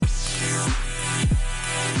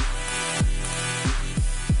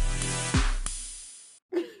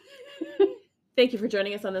Thank you for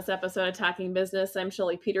joining us on this episode of Talking Business. I'm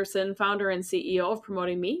Shelley Peterson, founder and CEO of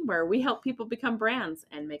Promoting Me, where we help people become brands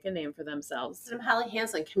and make a name for themselves. And I'm Holly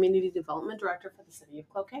Hansen, Community Development Director for the City of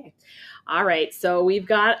Cloquet. All right, so we've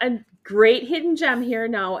got a great hidden gem here.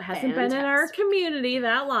 Now, it hasn't been in our community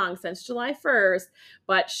that long, since July 1st,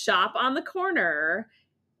 but Shop on the Corner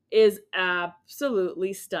is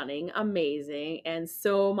absolutely stunning, amazing, and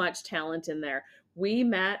so much talent in there. We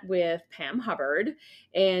met with Pam Hubbard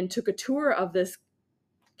and took a tour of this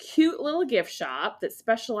cute little gift shop that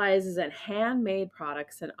specializes in handmade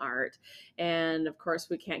products and art. And of course,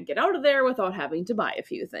 we can't get out of there without having to buy a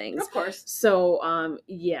few things. Of course. So,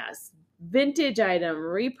 yes, vintage item,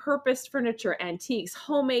 repurposed furniture, antiques,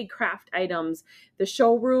 homemade craft items. The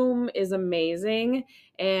showroom is amazing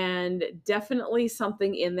and definitely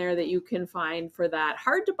something in there that you can find for that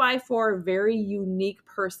hard to buy for, very unique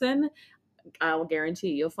person. I'll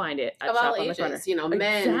guarantee you'll find it at of Shop all on the Corner. ages,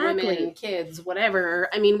 men, women, kids, whatever.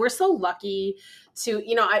 I mean, we're so lucky to,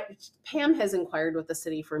 Pam has inquired with the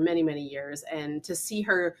city for many, many years, and to see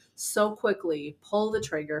her so quickly pull the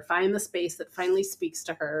trigger, find the space that finally speaks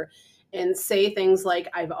to her, and say things like,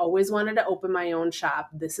 I've always wanted to open my own shop.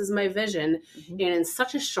 This is my vision. Mm-hmm. And in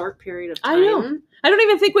such a short period of time. I know. I don't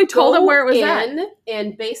even think we told them where it was at.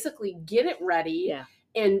 And basically get it ready. Yeah.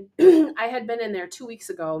 And I had been in there 2 weeks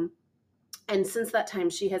ago. And since that time,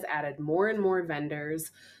 she has added more and more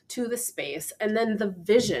vendors to the space. And then the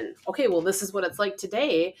vision. Okay, well, this is what it's like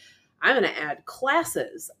today. I'm going to add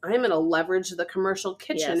classes. I'm going to leverage the commercial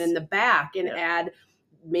kitchen in the back and add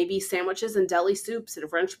maybe sandwiches and deli soups and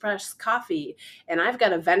French press coffee. And I've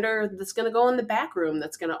got a vendor that's going to go in the back room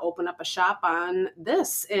that's going to open up a shop on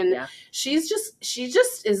this. And she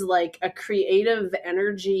just is like a creative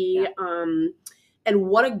energy. And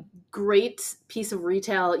what a great piece of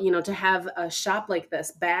retail, to have a shop like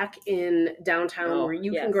this back in downtown where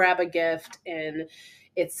you can grab a gift, and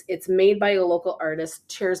it's made by a local artist.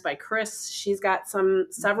 Chairs by Chris. She's got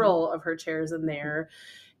several of her chairs in there.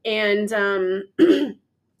 And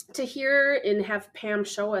to hear and have Pam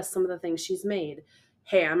show us some of the things she's made.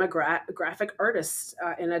 Hey, I'm a graphic artist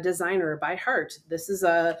and a designer by heart. This is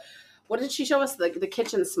what did she show us? The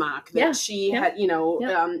kitchen smock that she had,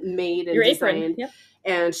 made and designed. Yep.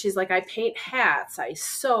 And she's like, I paint hats, I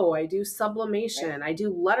sew, I do sublimation, I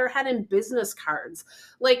do letterhead and business cards.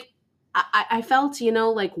 Like, I felt,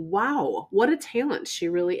 like, wow, what a talent she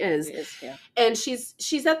really is. It is, yeah. And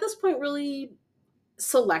she's at this point really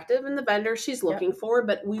selective in the vendor she's looking for,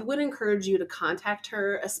 but we would encourage you to contact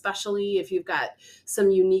her, especially if you've got some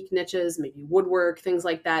unique niches, maybe woodwork, things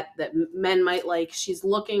like that men might like. She's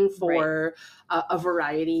looking for a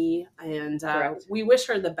variety, and we wish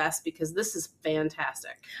her the best because this is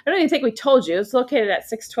fantastic. I don't even think we told you. It's located at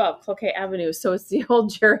 612 Cloquet Avenue, so it's the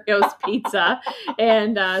old Jerry's Pizza.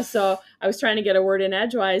 And so I was trying to get a word in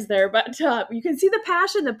edgewise there, but you can see the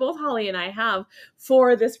passion that both Holly and I have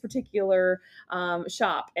for this particular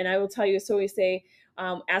shop. And I will tell you, so we say,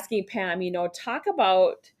 asking Pam, talk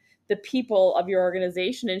about the people of your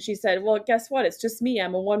organization. And she said, well, guess what? It's just me.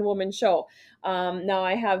 I'm a one-woman show. Now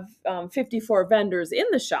I have 54 vendors in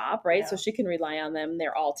the shop, right? Yeah. So she can rely on them.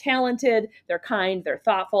 They're all talented. They're kind. They're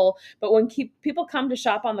thoughtful. But when people come to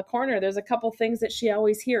Shop on the Corner, there's a couple things that she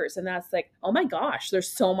always hears. And that's like, oh my gosh, there's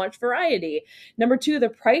so much variety. Number two, the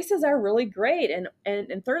prices are really great.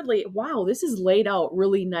 And thirdly, wow, this is laid out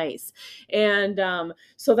really nice. And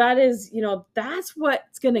so that is, that's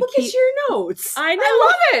what's going to keep. Look at your notes. I know. I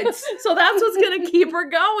love it. So that's what's going to keep her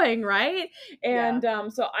going, right? And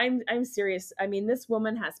so I'm serious. I mean, this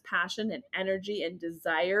woman has passion and energy and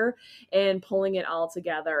desire and pulling it all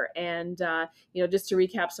together. And, just to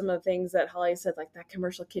recap some of the things that Holly said, like that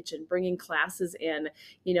commercial kitchen, bringing classes in,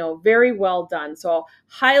 very well done. So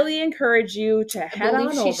highly encourage you to head on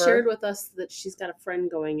over. She shared with us that she's got a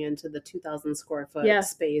friend going into the 2,000 square foot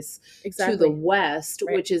space to the west,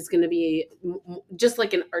 which is going to be just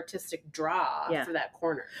like an artistic draw for that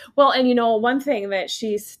corner. Well, and one thing that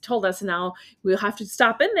she's told us, now we'll have to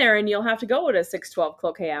stop in there and you'll have to go to 612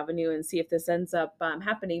 Cloquet Avenue and see if this ends up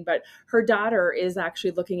happening. But her daughter is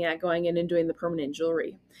actually looking at going in and doing the permanent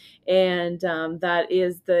jewelry. And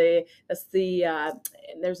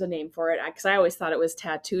there's a name for it, because I always thought it was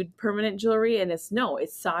tattooed permanent jewelry, and it's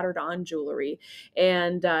soldered on jewelry.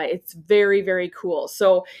 And it's very, very cool.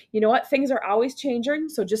 So you know what? Things are always changing.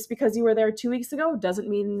 So just because you were there 2 weeks ago doesn't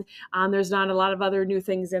mean there's not a lot of other new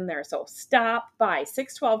things in there. So stop by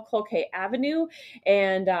 612 Cloquet Avenue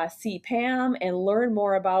and see Pam and learn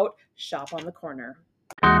more about Shop on the Corner.